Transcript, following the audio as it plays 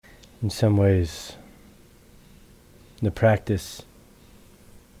In some ways, the practice,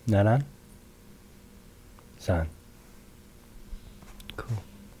 not on? It's on. Cool.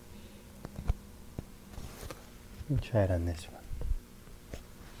 We'll try it on this one.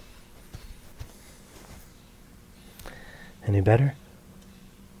 Any better?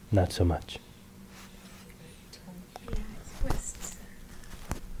 Not so much.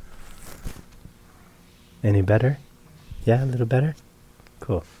 Any better? Yeah, a little better?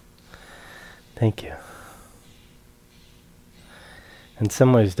 Cool. Thank you. In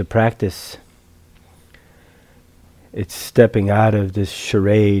some ways, the practice, it's stepping out of this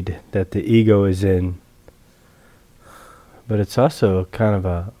charade that the ego is in, but it's also kind of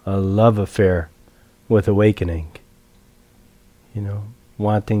a love affair with awakening. You know,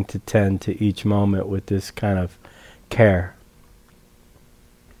 wanting to tend to each moment with this kind of care.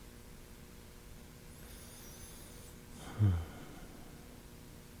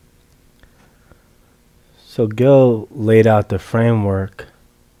 So Gil laid out the framework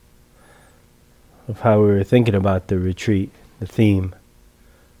of how we were thinking about the retreat, the theme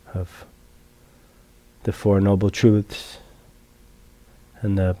of the Four Noble Truths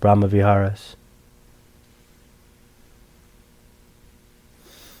and the Brahma Viharas.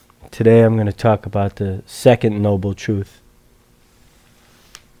 Today I'm going to talk about the second Noble Truth,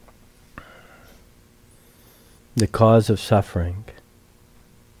 the cause of suffering.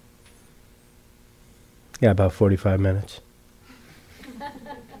 Yeah, about 45 minutes.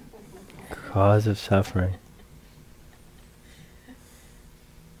 Cause of suffering.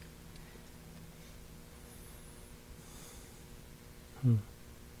 When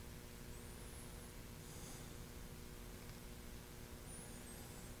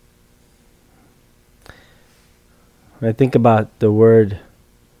I think about the word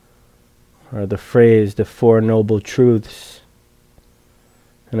or the phrase, the Four Noble Truths,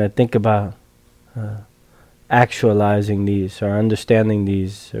 and I think about actualizing these, or understanding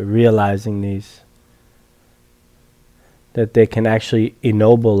these, or realizing these, that they can actually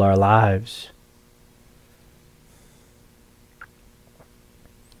ennoble our lives.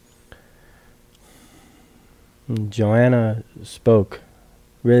 And Joanna spoke,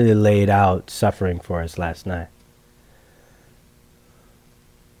 really laid out suffering for us last night.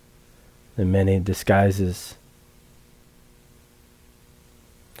 The many disguises.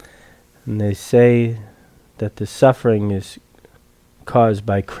 And they say that the suffering is caused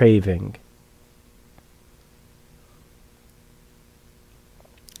by craving.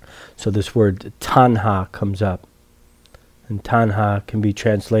 So this word tanha comes up. And tanha can be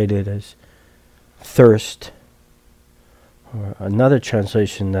translated as thirst. Or another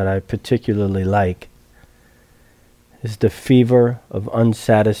translation that I particularly like is the fever of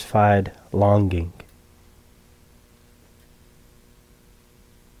unsatisfied longing.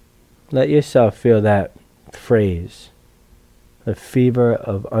 Let yourself feel that phrase, the fever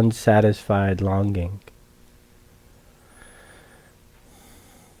of unsatisfied longing.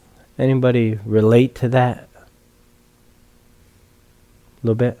 Anybody relate to that? A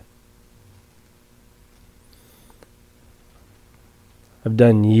little bit? I've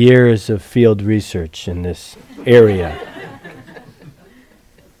done years of field research in this area.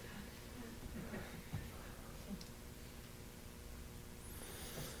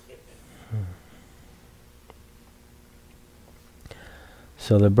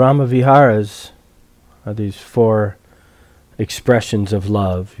 So the Brahma Viharas are these four expressions of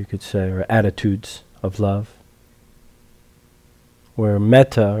love, you could say, or attitudes of love, where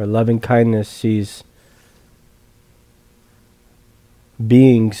metta, or loving kindness, sees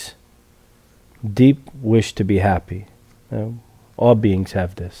beings' deep wish to be happy. All beings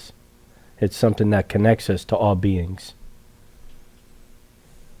have this. It's something that connects us to all beings.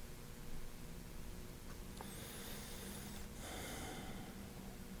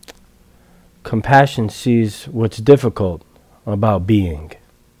 Compassion sees what's difficult about being.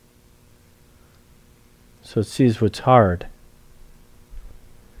 So it sees what's hard.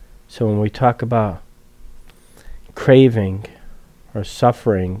 So when we talk about craving or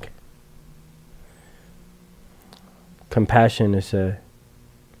suffering, compassion is a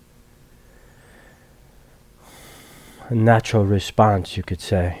natural response, you could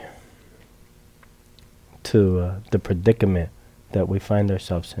say, to the predicament that we find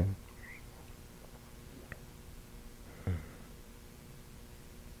ourselves in.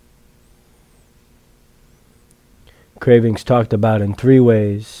 Craving's talked about in three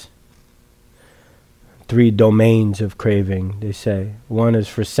ways, three domains of craving, they say. One is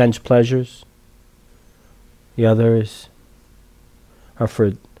for sense pleasures, the other are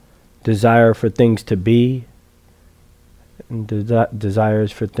for desire for things to be, and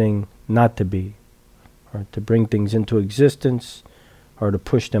desires for things not to be, or to bring things into existence, or to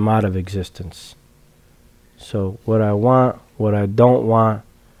push them out of existence. So what I want, what I don't want,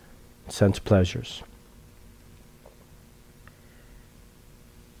 sense pleasures.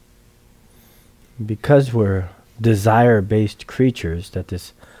 Because we're desire-based creatures, that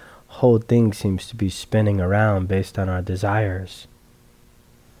this whole thing seems to be spinning around based on our desires.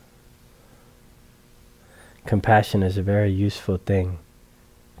 Compassion is a very useful thing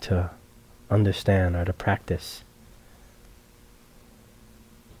to understand or to practice.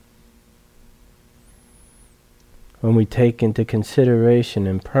 When we take into consideration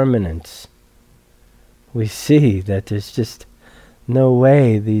impermanence, we see that there's just no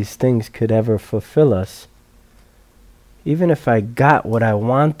way these things could ever fulfill us. Even if I got what I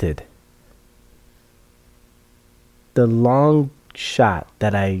wanted, the long shot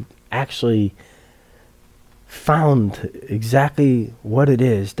that I actually found exactly what it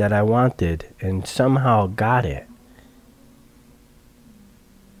is that I wanted and somehow got it,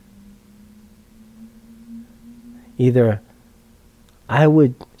 either I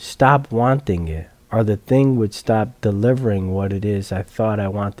would stop wanting it, or the thing would stop delivering what it is I thought I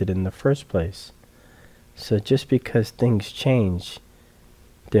wanted in the first place. So just because things change,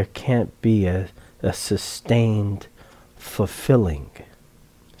 there can't be a sustained fulfilling.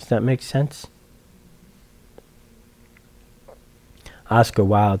 Does that make sense? Oscar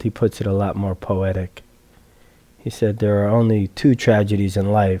Wilde, he puts it a lot more poetic. He said there are only two tragedies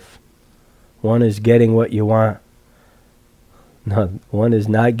in life. One is getting what you want. No, one is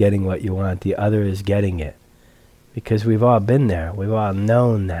not getting what you want. The other is getting it. Because we've all been there. We've all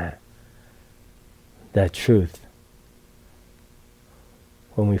known that truth.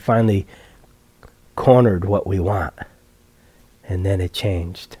 When we finally cornered what we want, and then it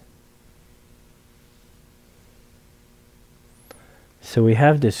changed. So we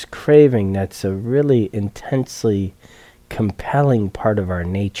have this craving that's a really intensely compelling part of our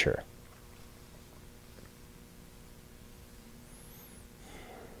nature.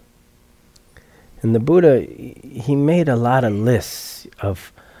 And the Buddha, he made a lot of lists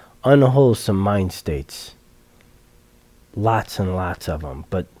of unwholesome mind states. Lots and lots of them.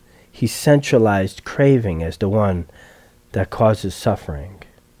 But he centralized craving as the one that causes suffering.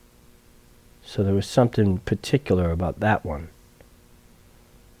 So there was something particular about that one.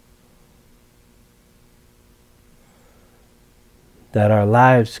 That our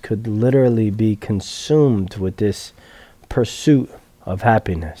lives could literally be consumed with this pursuit of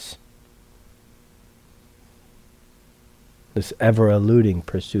happiness. This ever-eluding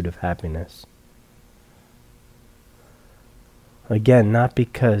pursuit of happiness. Again, not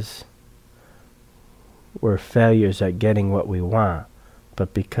because we're failures at getting what we want,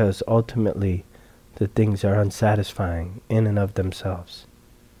 but because ultimately the things are unsatisfying in and of themselves.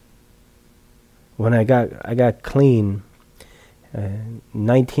 When I got clean in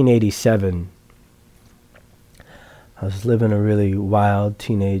 1987, I was living a really wild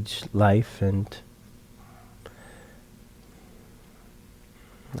teenage life, and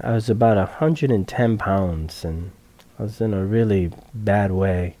I was about 110 pounds, and I was in a really bad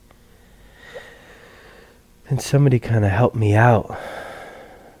way. And somebody kind of helped me out.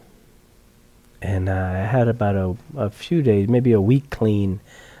 And I had about a few days, maybe a week clean.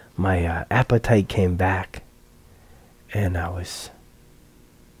 My appetite came back. And I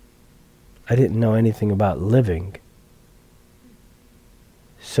didn't know anything about living.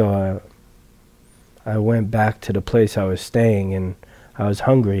 So I went back to the place I was staying, and I was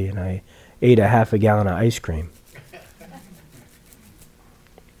hungry, and I ate a half a gallon of ice cream.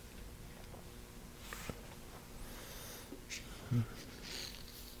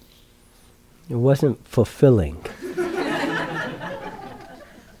 It wasn't fulfilling.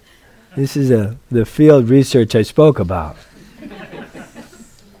 This is the field research I spoke about.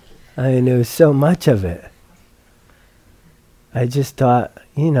 I mean, there was so much of it. I just thought,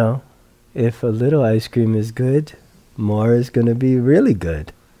 if a little ice cream is good, more is going to be really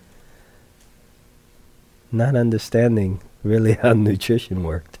good. Not understanding really how nutrition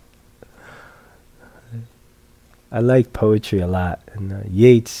worked. I like poetry a lot, and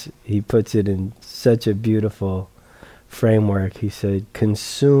Yeats, he puts it in such a beautiful framework. He said,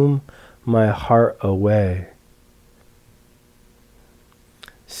 "Consume my heart away,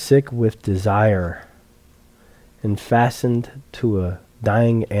 sick with desire, and fastened to a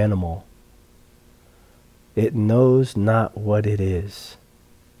dying animal. It knows not what it is."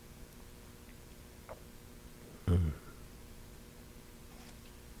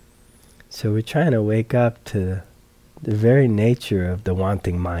 So we're trying to wake up to the very nature of the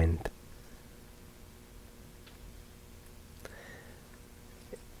wanting mind.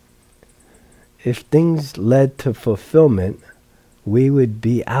 if things led to fulfillment, we would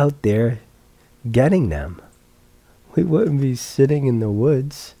be out there getting them. We wouldn't be sitting in the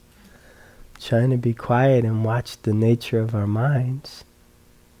woods trying to be quiet and watch the nature of our minds,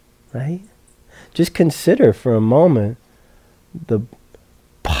 right? Just consider for a moment the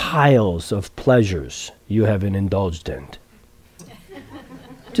piles of pleasures you haven't indulged in.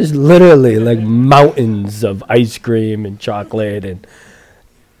 Just literally like mountains of ice cream and chocolate and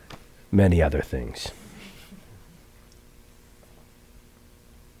many other things.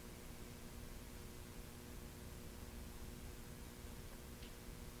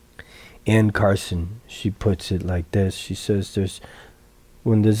 Anne Carson, she puts it like this. She says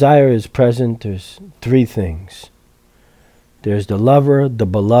when desire is present, there's three things. There's the lover, the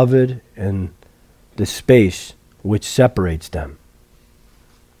beloved, and the space which separates them.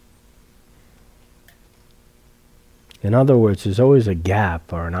 In other words, there's always a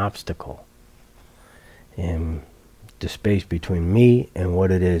gap or an obstacle in the space between me and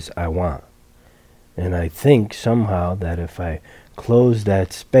what it is I want. And I think somehow that if I close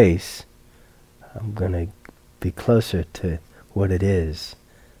that space, I'm going to be closer to what it is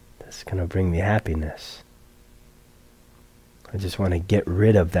that's going to bring me happiness. I just want to get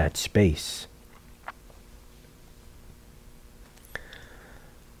rid of that space.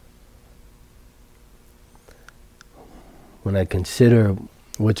 When I consider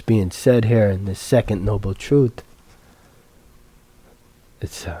what's being said here in the second noble truth,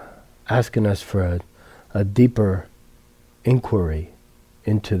 it's asking us for a deeper inquiry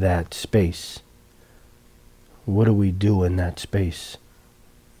into that space. What do we do in that space?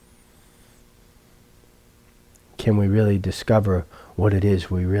 Can we really discover what it is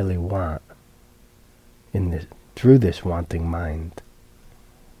we really want through this wanting mind?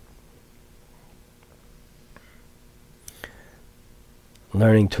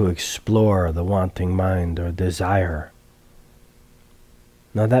 Learning to explore the wanting mind or desire.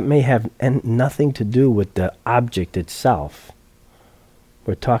 Now that may have nothing to do with the object itself.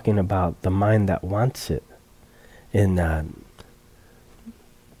 We're talking about the mind that wants it, and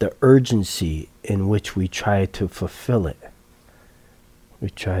the urgency in which we try to fulfill it. We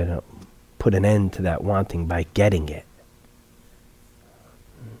try to put an end to that wanting by getting it.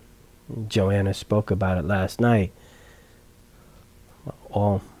 Joanna spoke about it last night.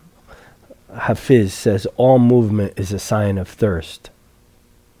 Hafiz says all movement is a sign of thirst.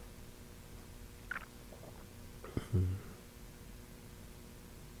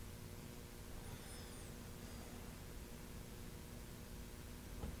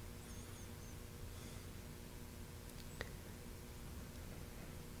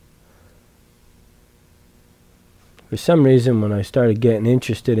 For some reason, when I started getting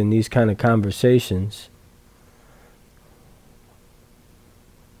interested in these kind of conversations,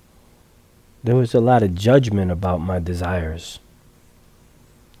 there was a lot of judgment about my desires.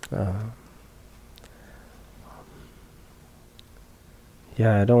 I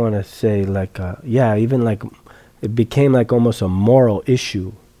don't want to say like, even like, it became like almost a moral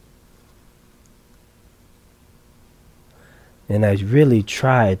issue. And I really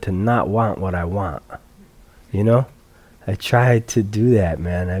tried to not want what I want, you know? I tried to do that,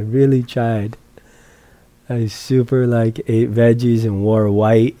 man. I really tried. I super like ate veggies and wore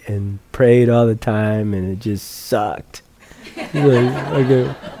white and prayed all the time, and it just sucked. like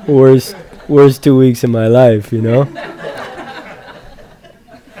a worst 2 weeks of my life, you know?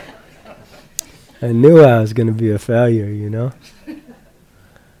 I knew I was going to be a failure, you know?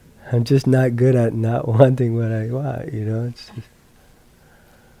 I'm just not good at not wanting what I want, you know? It's just,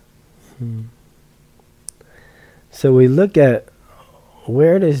 So we look at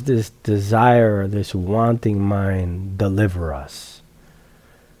where does this desire or this wanting mind deliver us?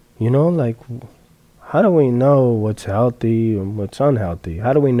 You know, like, how do we know what's healthy and what's unhealthy?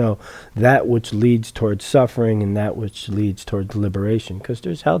 How do we know that which leads towards suffering and that which leads towards liberation? Because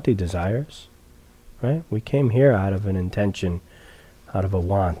there's healthy desires, right? We came here out of an intention, out of a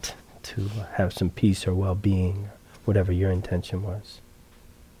want to have some peace or well-being, whatever your intention was.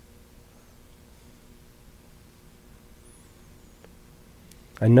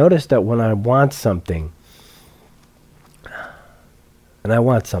 I noticed that when I want something, and I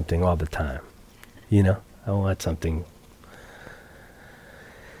want something all the time, you know, I want something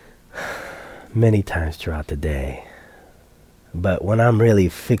many times throughout the day. But when I'm really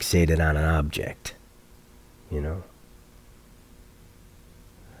fixated on an object, you know,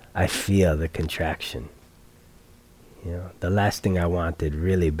 I feel the contraction. You know, the last thing I wanted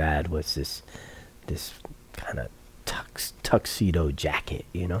really bad was this kind of tuxedo jacket,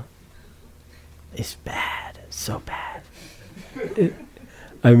 you know? It's bad. It's so bad.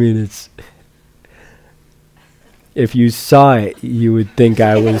 If you saw it, you would think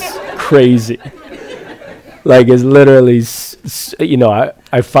I was crazy. Like it's literally,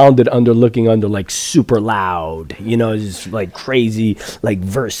 I found it looking under like super loud, it's like crazy, like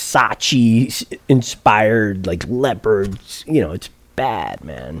Versace inspired, like leopards, it's bad,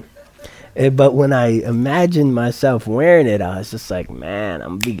 man. But when I imagined myself wearing it, I was just like, man,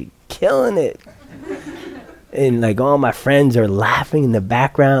 I'm be killing it. And like all my friends are laughing in the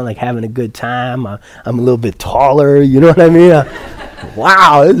background, like having a good time. I'm a little bit taller, you know what I mean?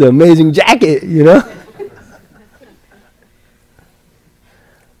 Wow, this is an amazing jacket,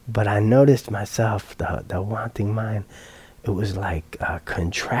 But I noticed myself, the wanting mind, it was like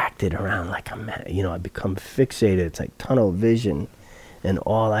contracted around, like I become fixated. It's like tunnel vision, and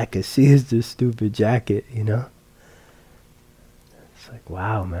all I could see is this stupid jacket, It's like,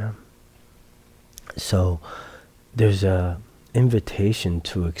 wow, man. So there's a invitation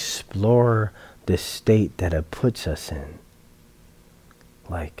to explore the state that it puts us in.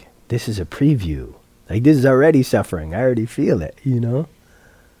 Like, this is a preview. Like, this is already suffering. I already feel it,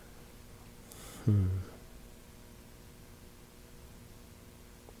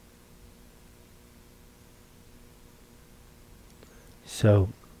 So,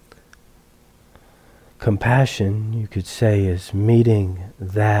 compassion, you could say, is meeting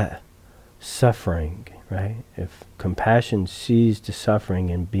that suffering, right? If compassion sees the suffering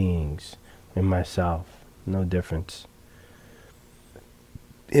in beings, in myself, no difference,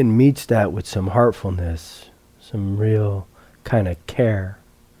 it meets that with some heartfulness, some real kind of care,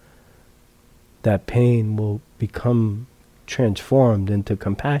 that pain will become transformed into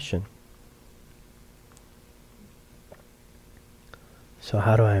compassion. So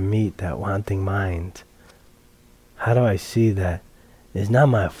how do I meet that wanting mind? How do I see that it's not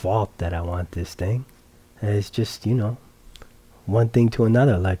my fault that I want this thing? It's just, one thing to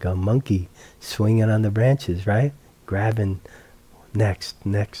another, like a monkey swinging on the branches, right? Grabbing next.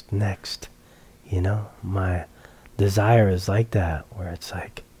 My desire is like that, where it's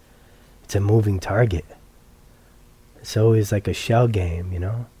like, it's a moving target. It's always like a shell game,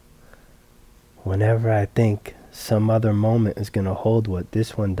 Whenever I think some other moment is going to hold what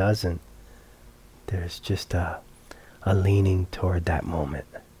this one doesn't, there's just a leaning toward that moment.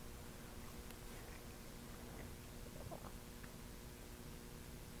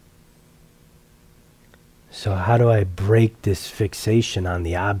 So how do I break this fixation on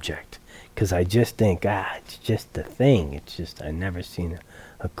the object? Because I just think, it's just the thing. It's just, I've never seen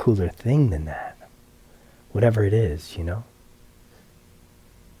a cooler thing than that. Whatever it is,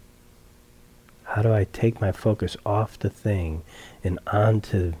 How do I take my focus off the thing and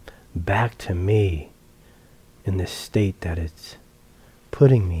back to me in the state that it's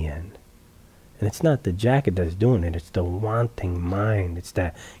putting me in? And it's not the jacket that's doing it, it's the wanting mind. It's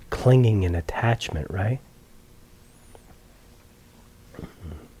that clinging and attachment, right?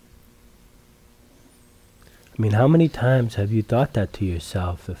 I mean, how many times have you thought that to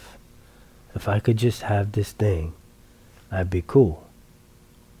yourself? If I could just have this thing, I'd be cool.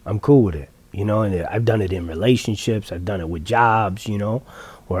 I'm cool with it. And I've done it in relationships, I've done it with jobs,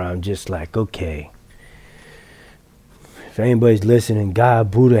 where I'm just like, okay, if anybody's listening, God,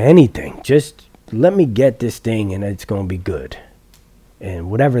 Buddha, anything, just let me get this thing and it's going to be good.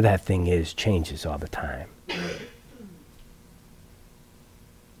 And whatever that thing is changes all the time.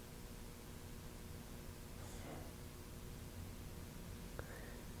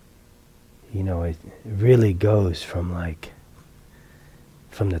 It really goes from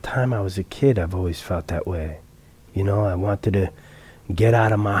the time I was a kid, I've always felt that way. I wanted to get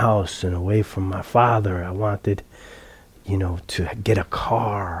out of my house and away from my father. I wanted, to get a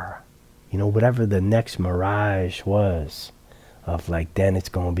car. Whatever the next mirage was of like, then it's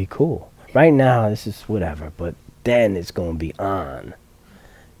going to be cool. Right now, this is whatever, but then it's going to be on.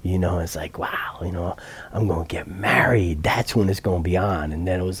 It's like, wow, I'm going to get married. That's when it's going to be on. And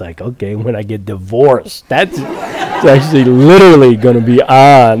then it was like, okay, when I get divorced, it's actually literally going to be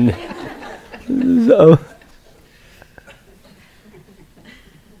on.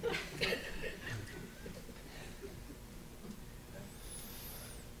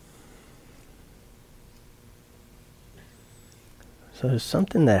 So there's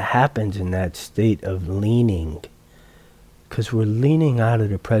something that happens in that state of leaning, because we're leaning out of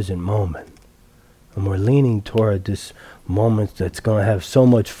the present moment. And we're leaning toward this moment that's going to have so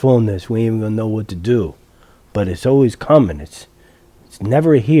much fullness, we ain't even going to know what to do. But it's always coming. It's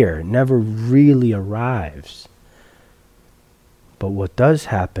never here. It never really arrives. But what does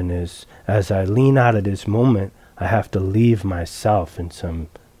happen is, as I lean out of this moment, I have to leave myself in some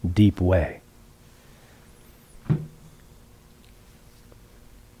deep way.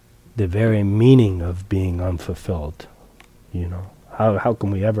 the very meaning of being unfulfilled. You know, how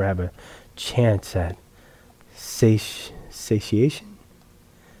can we ever have a chance at satiating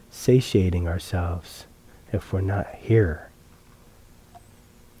ourselves if we're not here?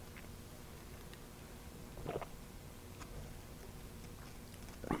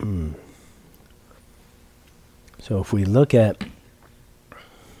 So if we look at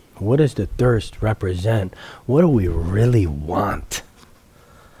what does the thirst represent, what do we really want?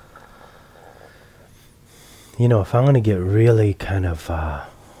 You know, if I'm going to get really kind of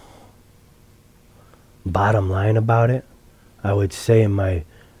bottom line about it, I would say my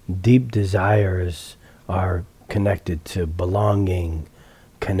deep desires are connected to belonging,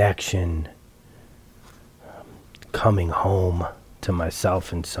 connection, coming home to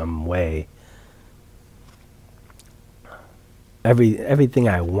myself in some way. Everything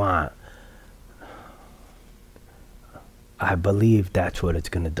I want, I believe that's what it's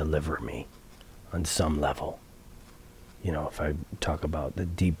going to deliver me on some level. You know, if I talk about the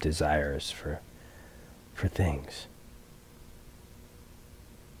deep desires for things.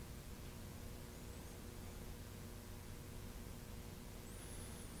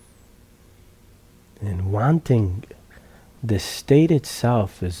 And wanting, the state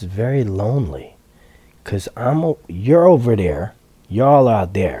itself is very lonely. Because you're over there, y'all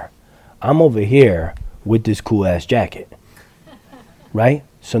out there. I'm over here with this cool ass jacket. Right?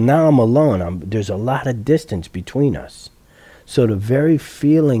 So now I'm alone. There's a lot of distance between us. So the very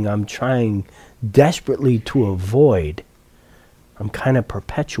feeling I'm trying desperately to avoid, I'm kind of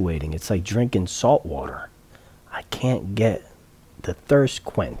perpetuating. It's like drinking salt water. I can't get the thirst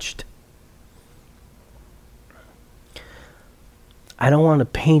quenched. I don't want to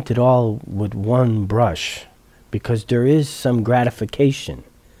paint it all with one brush because there is some gratification.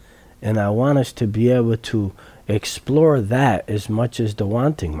 And I want us to be able to explore that as much as the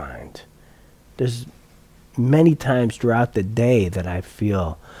wanting mind. There's many times throughout the day that I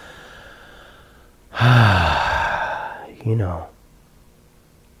feel, you know,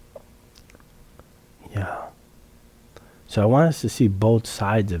 yeah. So I want us to see both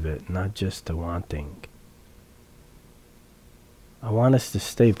sides of it, not just the wanting. I want us to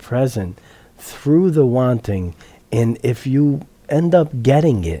stay present through the wanting, and if you end up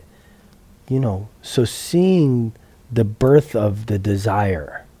getting it, you know, so seeing the birth of the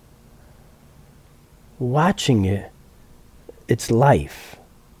desire, watching it, it's life.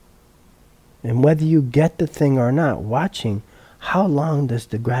 And whether you get the thing or not, watching how long does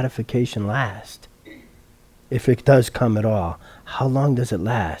the gratification last? If it does come at all, how long does it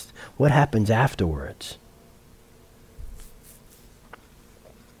last? What happens afterwards?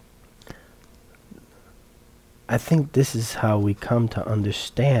 I think this is how we come to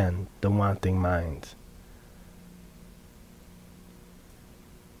understand the wanting mind.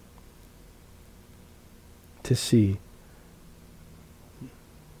 To see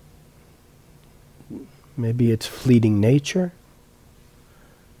maybe it's fleeting nature.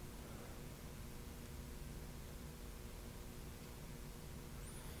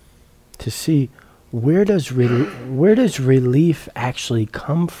 To see where does relief actually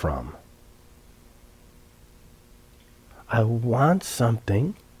come from? I want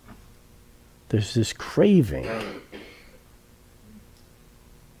something. There's this craving.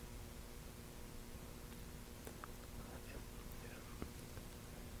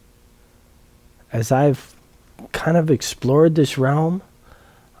 As I've kind of explored this realm,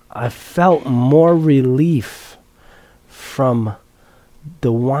 I felt more relief from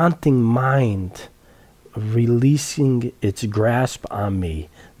the wanting mind releasing its grasp on me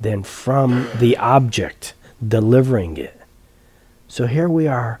than from the object delivering it. So here we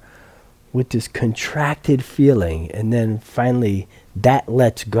are with this contracted feeling, and then finally that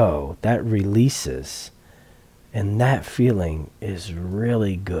lets go, that releases, and that feeling is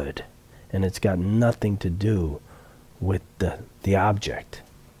really good, and it's got nothing to do with the object.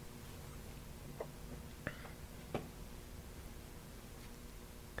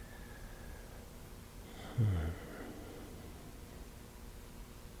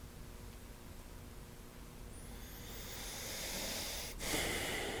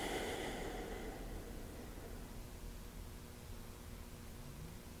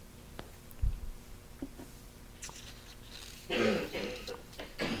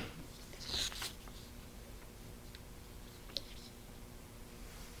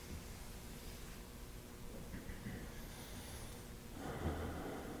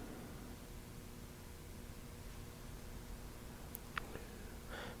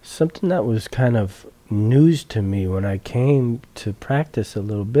 Something that was kind of news to me when I came to practice a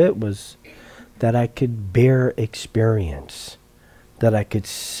little bit was that I could bear experience, that I could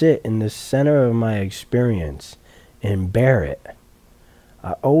sit in the center of my experience and bear it.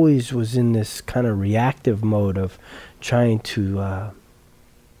 I always was in this kind of reactive mode of trying to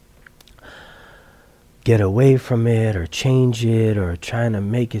get away from it or change it or trying to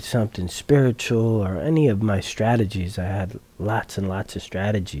make it something spiritual or any of my strategies. I had lots and lots of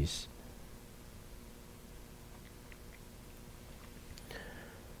strategies.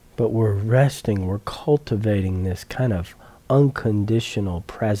 But we're resting, we're cultivating this kind of unconditional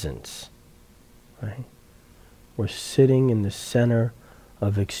presence, right? We're sitting in the center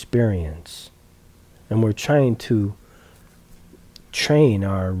of experience, and we're trying to train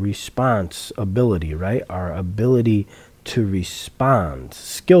our response ability, right? Our ability to respond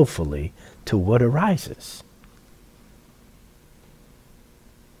skillfully to what arises.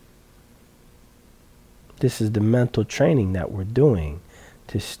 This is the mental training that we're doing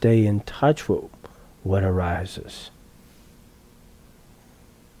to stay in touch with what arises.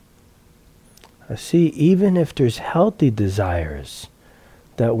 I see, even if there's healthy desires,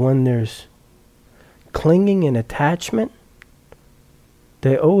 that when there's clinging and attachment,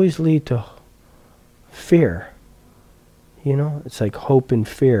 they always lead to fear. You know, it's like hope and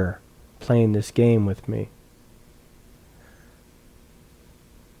fear playing this game with me.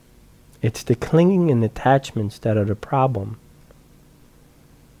 It's the clinging and attachments that are the problem.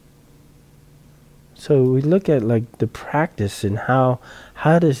 So we look at like the practice and how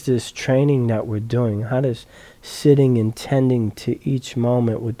does this training that we're doing, how does sitting and tending to each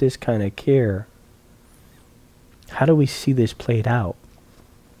moment with this kind of care, how do we see this played out?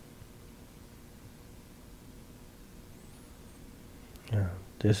 Yeah,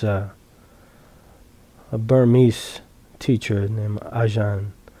 there's a Burmese teacher named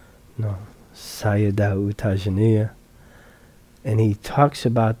Ajahn Sayadaw U Tejaniya, and he talks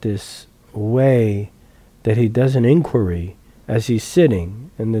about this way that he does an inquiry as he's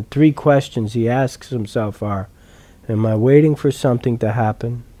sitting, and the 3 questions he asks himself are: am I waiting for something to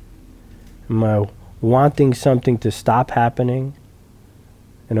happen? Am I wanting something to stop happening?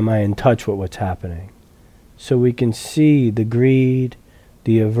 And am I in touch with what's happening? So we can see the greed,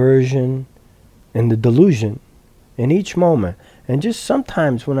 the aversion, and the delusion in each moment. And just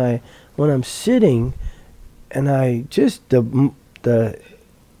sometimes when I'm sitting and I just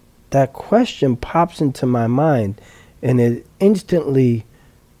that question pops into my mind, and it instantly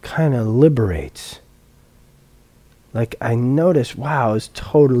kind of liberates. Like I noticed, wow, I was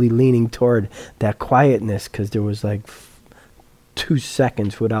totally leaning toward that quietness because there was like 2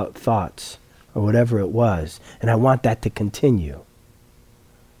 seconds without thoughts or whatever it was, and I want that to continue.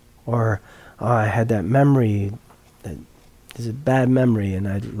 Or I had that memory, that is a bad memory, and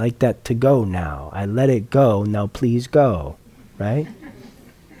I'd like that to go now. I let it go, now please go, right?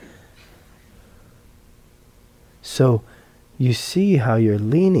 So you see how you're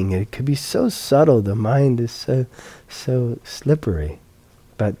leaning. It could be so subtle. The mind is so slippery.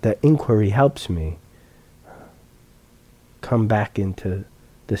 But the inquiry helps me come back into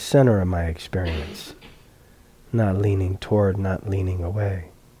the center of my experience. Not leaning toward, not leaning away.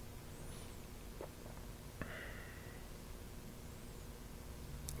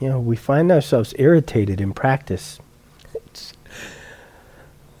 You know, we find ourselves irritated in practice.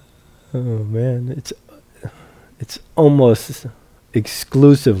 It's almost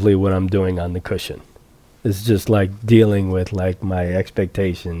exclusively what I'm doing on the cushion. It's just like dealing with like my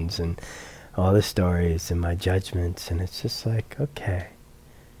expectations and all the stories and my judgments, and it's just like, okay,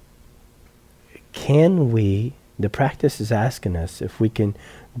 can we, the practice is asking us if we can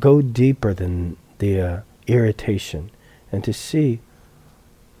go deeper than the irritation and to see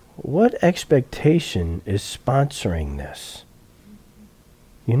what expectation is sponsoring this,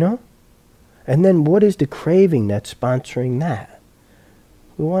 you know? And then what is the craving that's sponsoring that?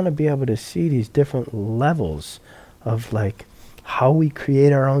 We want to be able to see these different levels of like how we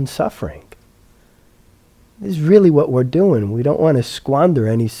create our own suffering. This is really what we're doing. We don't want to squander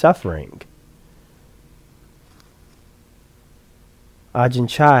any suffering. Ajahn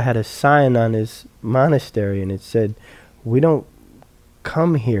Chah had a sign on his monastery, and it said, we don't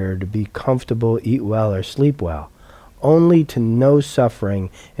come here to be comfortable, eat well, or sleep well. Only to know suffering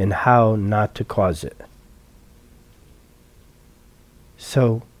and how not to cause it.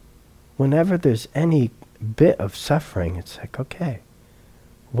 So, whenever there's any bit of suffering, it's like, okay,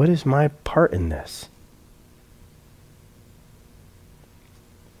 what is my part in this?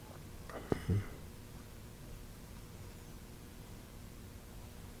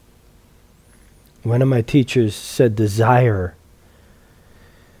 One of my teachers said desire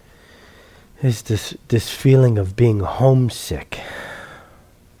is this feeling of being homesick.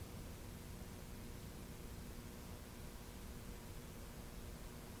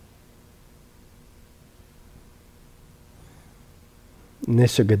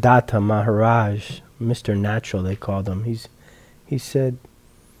 Nisargadatta Maharaj, Mr. Natural they called him, he said,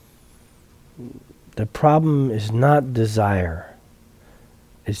 the problem is not desire,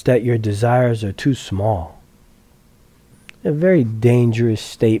 it's that your desires are too small. A very dangerous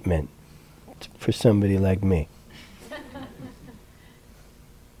statement for somebody like me.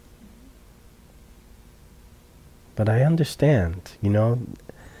 But I understand,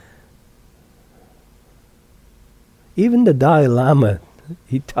 Even the Dalai Lama,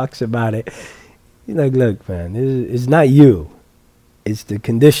 he talks about it. He's like, look, man, it's not you. It's the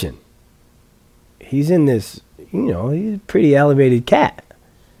condition. He's in this, he's a pretty elevated cat.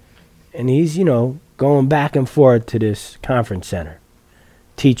 And he's, going back and forth to this conference center,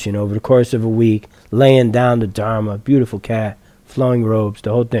 teaching over the course of a week, laying down the Dharma, beautiful cat, flowing robes,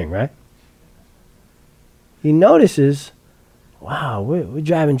 the whole thing, right? He notices, wow, we're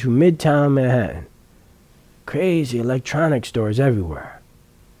driving through Midtown Manhattan. Crazy electronic stores everywhere.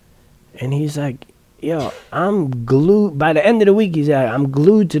 And he's like, yo, I'm glued. By the end of the week, he's like, I'm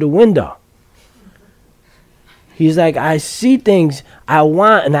glued to the window. He's like, I see things I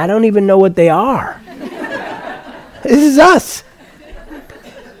want and I don't even know what they are. This is us.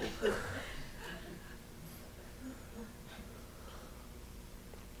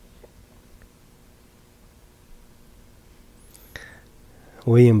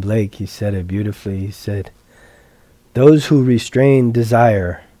 William Blake, he said it beautifully. He said, those who restrain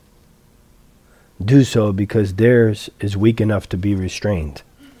desire do so because theirs is weak enough to be restrained.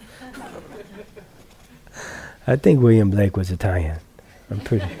 I think William Blake was Italian. I'm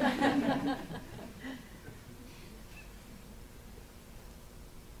pretty.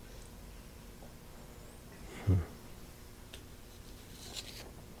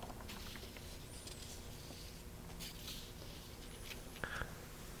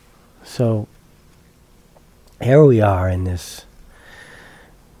 So, here we are in this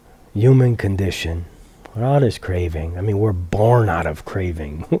human condition with all this craving. I mean, we're born out of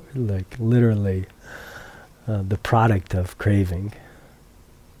craving. We're like literally the product of craving.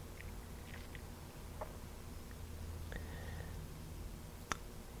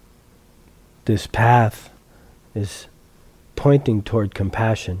 This path is pointing toward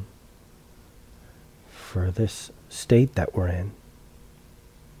compassion for this state that we're in.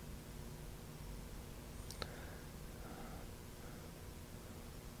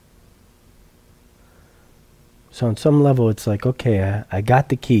 So on some level it's like, okay, I got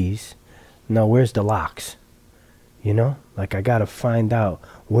the keys, now where's the locks? Like I gotta find out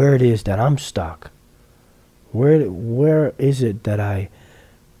where it is that I'm stuck. Where is it that I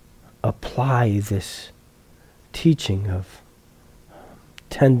apply this teaching of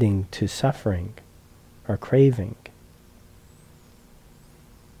tending to suffering or craving?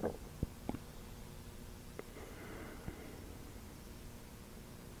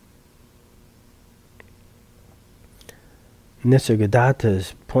 Nisargadatta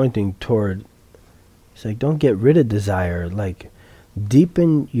is pointing toward, it's like, don't get rid of desire, like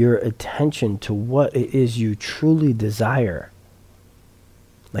deepen your attention to what it is you truly desire.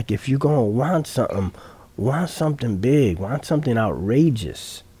 Like if you're going to want something big, want something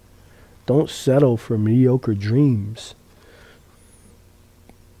outrageous. Don't settle for mediocre dreams.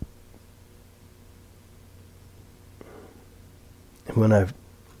 When I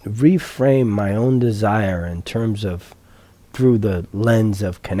reframe my own desire in terms of through the lens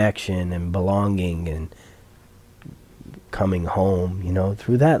of connection and belonging and coming home,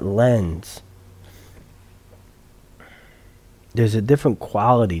 through that lens, there's a different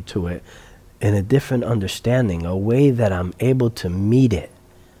quality to it and a different understanding, a way that I'm able to meet it.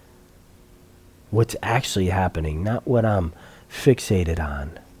 What's actually happening, not what I'm fixated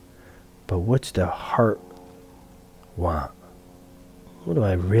on, but what's the heart want? What do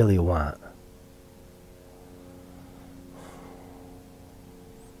I really want?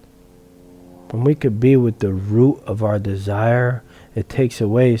 When we could be with the root of our desire, it takes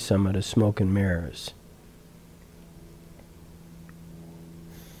away some of the smoke and mirrors.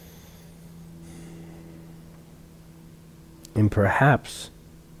 And perhaps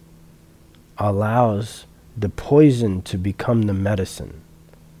allows the poison to become the medicine.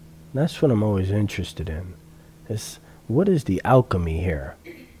 That's what I'm always interested in. What is the alchemy here?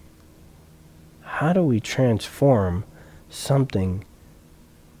 How do we transform something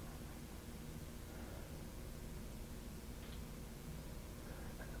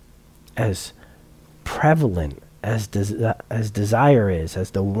as prevalent as desire is,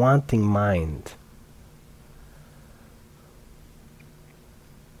 as the wanting mind?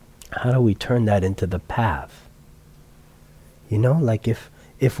 How do we turn that into the path? Like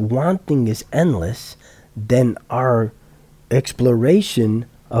if wanting is endless, then our exploration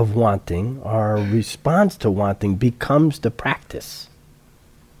of wanting, our response to wanting, becomes the practice.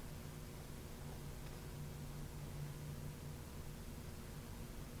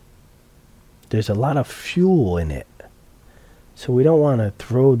 There's a lot of fuel in it. So we don't want to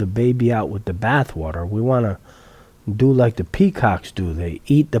throw the baby out with the bathwater. We want to do like the peacocks do. They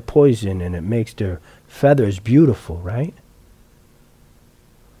eat the poison and it makes their feathers beautiful, right?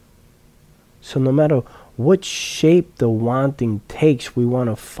 So no matter what shape the wanting takes, we want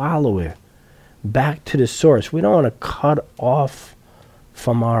to follow it back to the source. We don't want to cut off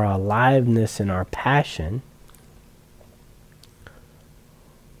from our aliveness and our passion,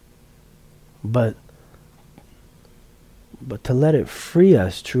 but to let it free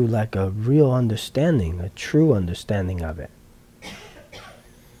us through like a real understanding, a true understanding of it.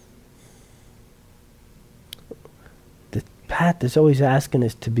 The path is always asking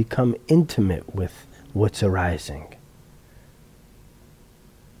us to become intimate with what's arising.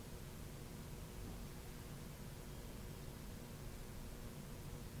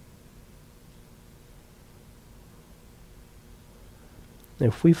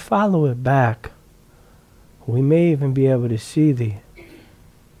 If we follow it back, we may even be able to see the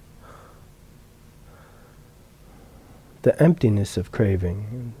emptiness of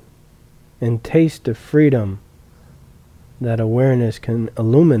craving and taste the freedom that awareness can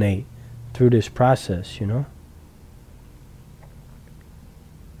illuminate through this process, you know?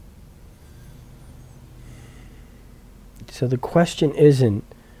 So the question isn't,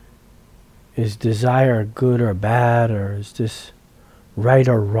 is desire good or bad, or is this right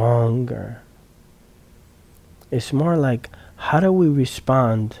or wrong, or it's more like, how do we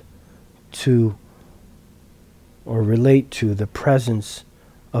respond to or relate to the presence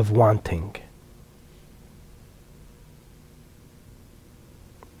of wanting?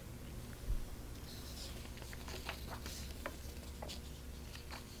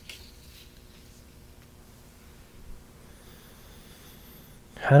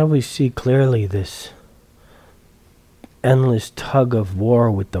 How do we see clearly this endless tug of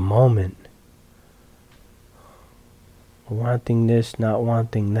war with the moment? Wanting this, not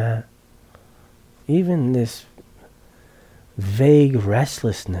wanting that. Even this vague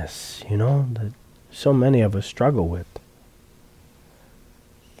restlessness, you know, that so many of us struggle with.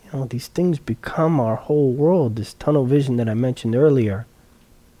 You know, these things become our whole world, this tunnel vision that I mentioned earlier.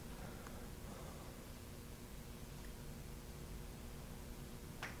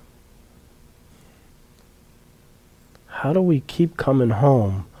 How do we keep coming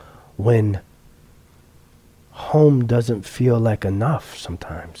home when home doesn't feel like enough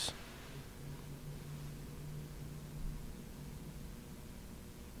sometimes?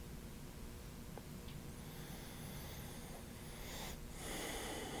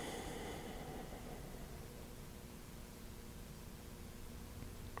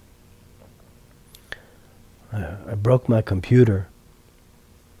 I broke my computer,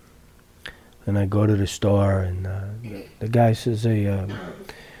 and I go to the store, and the guy says, hey,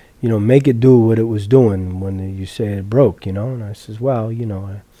 you know, make it do what it was doing when you say it broke, you know? And I says, well, you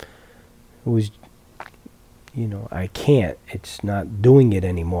know, it was, you know, I can't. It's not doing it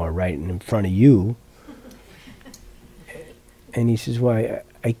anymore right in front of you. And he says, well,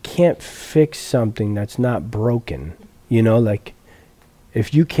 I can't fix something that's not broken. You know, like,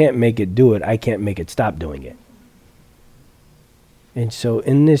 if you can't make it do it, I can't make it stop doing it. And so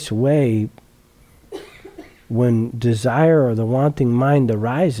in this way, when desire or the wanting mind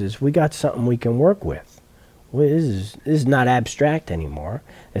arises, we got something we can work with. Well, this is not abstract anymore.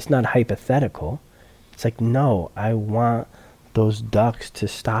 It's not hypothetical. It's like, no, I want those ducks to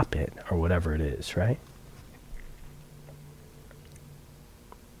stop it, or whatever it is, right?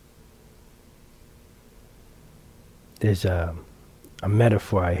 There's a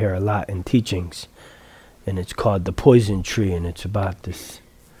metaphor I hear a lot in teachings, and it's called the poison tree, and it's about this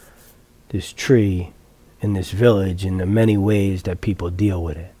tree in this village and the many ways that people deal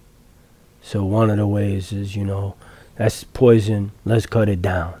with it. So one of the ways is, you know, that's poison, let's cut it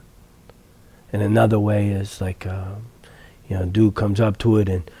down. And another way is like, you know, dude comes up to it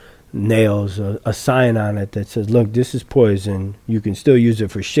and nails a sign on it that says, look, this is poison, you can still use it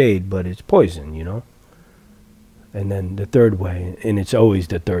for shade, but it's poison, you know? And then the third way, and it's always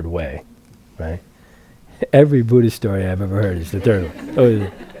the third way, right? Every Buddhist story I've ever heard is the third one.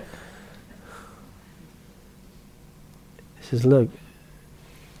 Always. Says, look,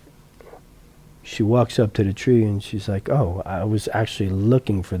 she walks up to the tree and she's like, oh, I was actually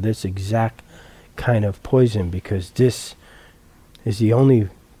looking for this exact kind of poison because this is the only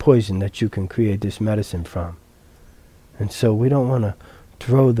poison that you can create this medicine from. And so we don't want to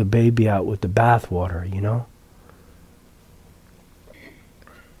throw the baby out with the bathwater, you know?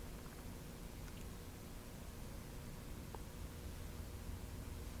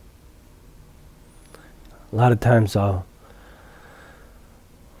 a lot of times I'll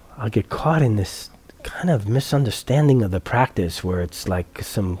get caught in this kind of misunderstanding of the practice where it's like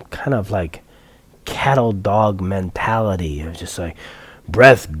some kind of like cattle dog mentality of just like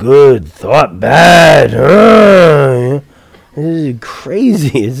breath good, thought bad. This is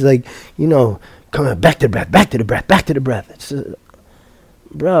crazy. It's like, coming back to the breath, back to the breath, back to the breath. It's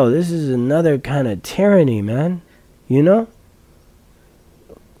bro, this is another kind of tyranny, man.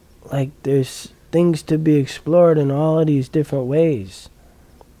 Like there's things to be explored in all of these different ways.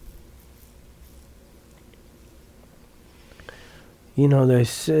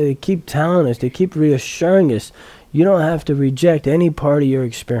 They keep telling us, they keep reassuring us, you don't have to reject any part of your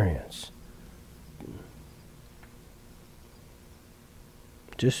experience.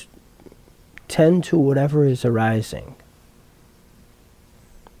 Just tend to whatever is arising.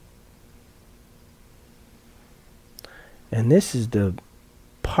 And this is the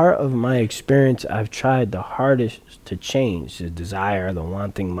part of my experience I've tried the hardest to change, the desire, the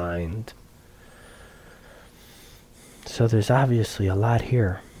wanting mind. So there's obviously a lot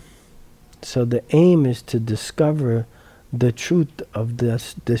here. So the aim is to discover the truth of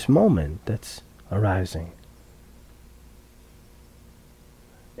this moment that's arising.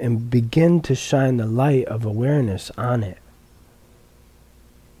 And begin to shine the light of awareness on it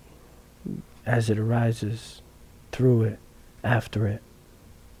as it arises, through it, after it.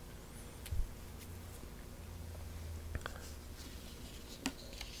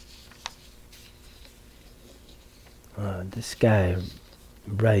 This guy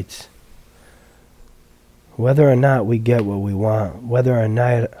writes, whether or not we get what we want, whether or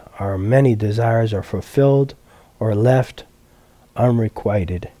not our many desires are fulfilled or left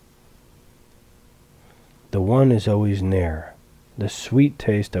unrequited, the one is always near, the sweet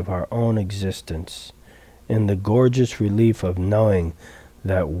taste of our own existence, in the gorgeous relief of knowing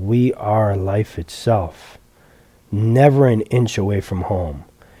that we are life itself, never an inch away from home,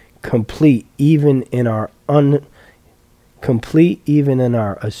 complete even in our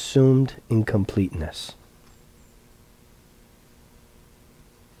assumed incompleteness.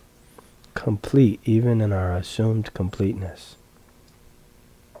 Complete even in our assumed completeness.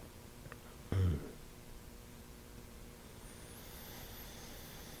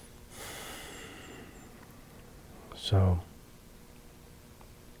 So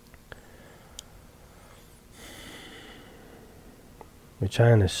we're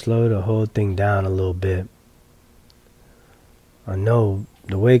trying to slow the whole thing down a little bit. I know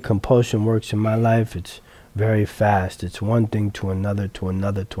the way compulsion works in my life, it's very fast. It's one thing to another, to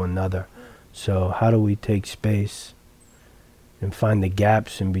another, to another. So how do we take space and find the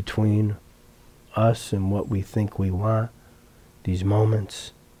gaps in between us and what we think we want, these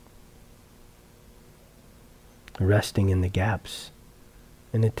moments? Resting in the gaps.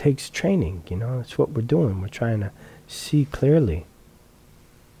 And it takes training, that's what we're doing. We're trying to see clearly.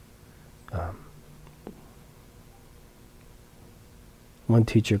 One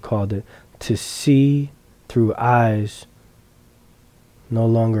teacher called it to see through eyes no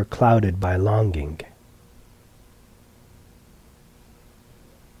longer clouded by longing.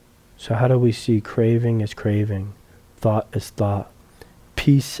 So how do we see craving as craving, thought as thought,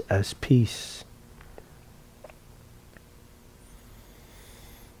 peace as peace?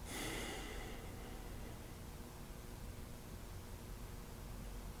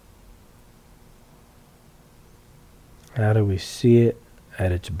 How do we see it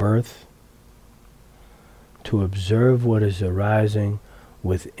at its birth? To observe what is arising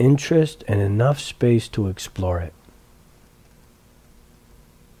with interest and enough space to explore it.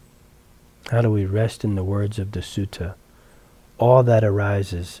 How do we rest in the words of the sutta? All that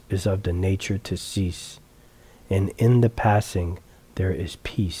arises is of the nature to cease, and in the passing there is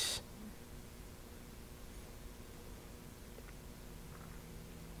peace.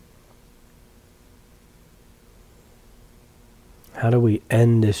 How do we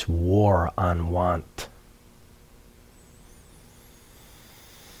end this war on want?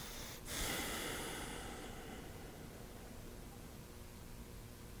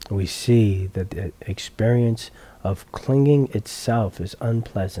 We see that the experience of clinging itself is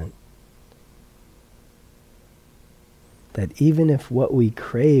unpleasant. That even if what we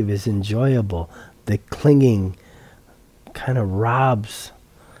crave is enjoyable, the clinging kind of robs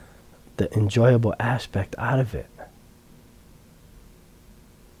the enjoyable aspect out of it.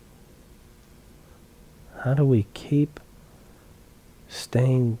 How do we keep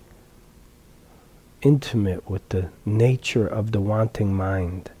staying intimate with the nature of the wanting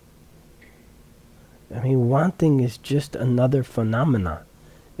mind? I mean, wanting is just another phenomenon.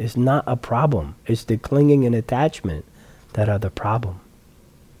 It's not a problem. It's the clinging and attachment that are the problem.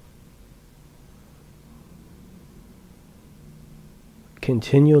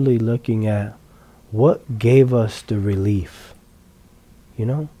 continually looking at what gave us the relief. You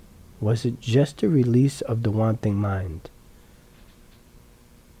know? Was it just the release of the wanting mind?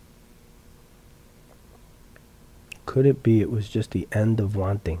 Could it be it was just the end of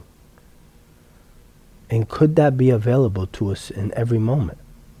wanting? And could that be available to us in every moment?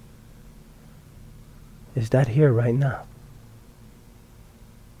 Is that here right now?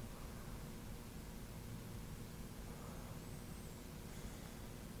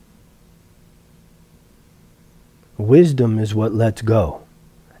 Wisdom is what lets go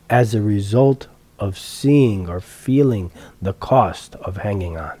as a result of seeing or feeling the cost of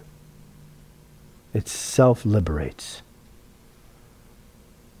hanging on. It self-liberates.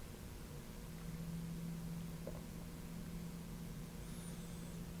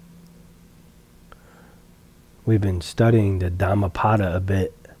 We've been studying the Dhammapada a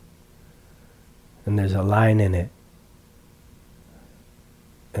bit, and there's a line in it,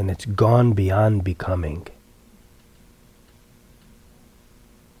 and it's gone beyond becoming.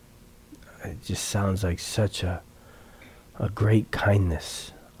 It just sounds like such a great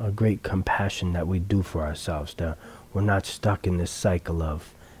kindness, a great compassion that we do for ourselves, that we're not stuck in this cycle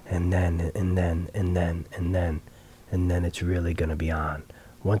of and then it's really going to be on.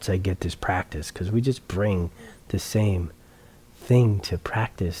 Once I get this practice, because we just bring the same thing to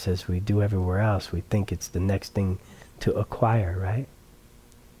practice as we do everywhere else. We think it's the next thing to acquire, right?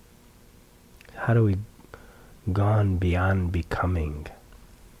 How do we gone beyond becoming?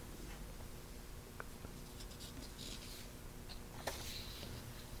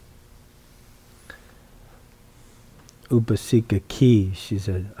 Upasika Ki, she's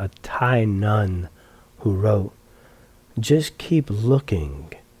a Thai nun who wrote, just keep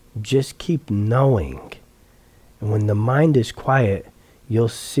looking, just keep knowing. And when the mind is quiet, you'll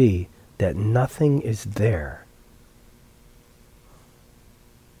see that nothing is there.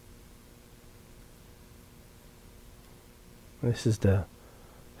 This is the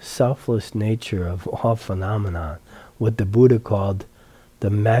selfless nature of all phenomena, what the Buddha called the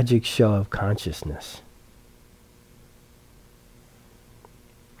magic show of consciousness.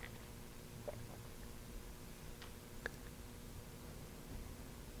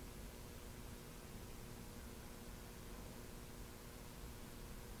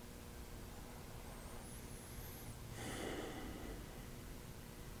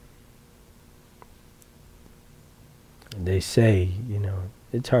 They say,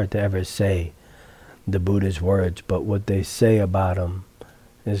 it's hard to ever say the Buddha's words, but what they say about him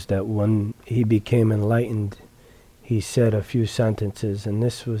is that when he became enlightened, he said a few sentences, and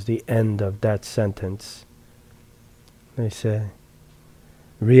this was the end of that sentence. They say,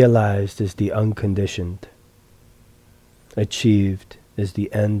 realized is the unconditioned, achieved is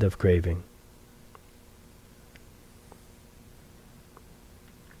the end of craving.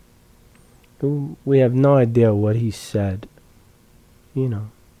 We have no idea what he said,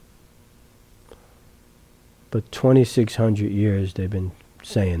 But 2,600 years they've been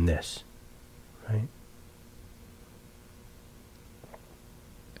saying this, right?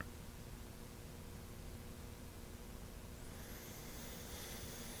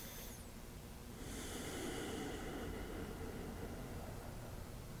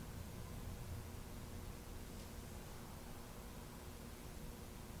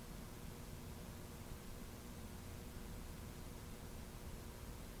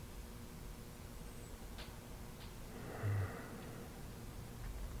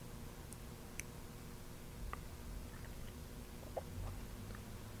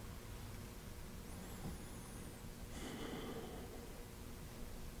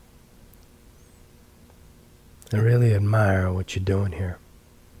 I really admire what you're doing here.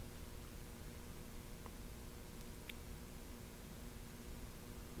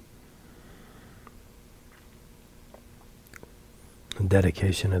 The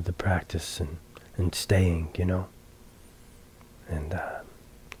dedication of the practice and staying, And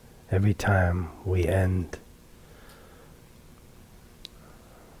every time we end,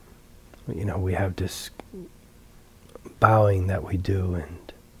 we have this bowing that we do,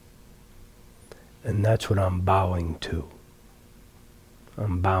 and that's what I'm bowing to.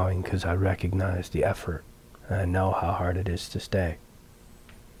 I'm bowing because I recognize the effort, and I know how hard it is to stay.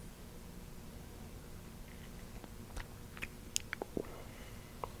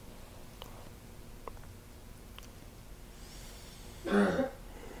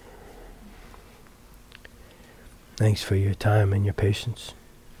 Thanks for your time and your patience.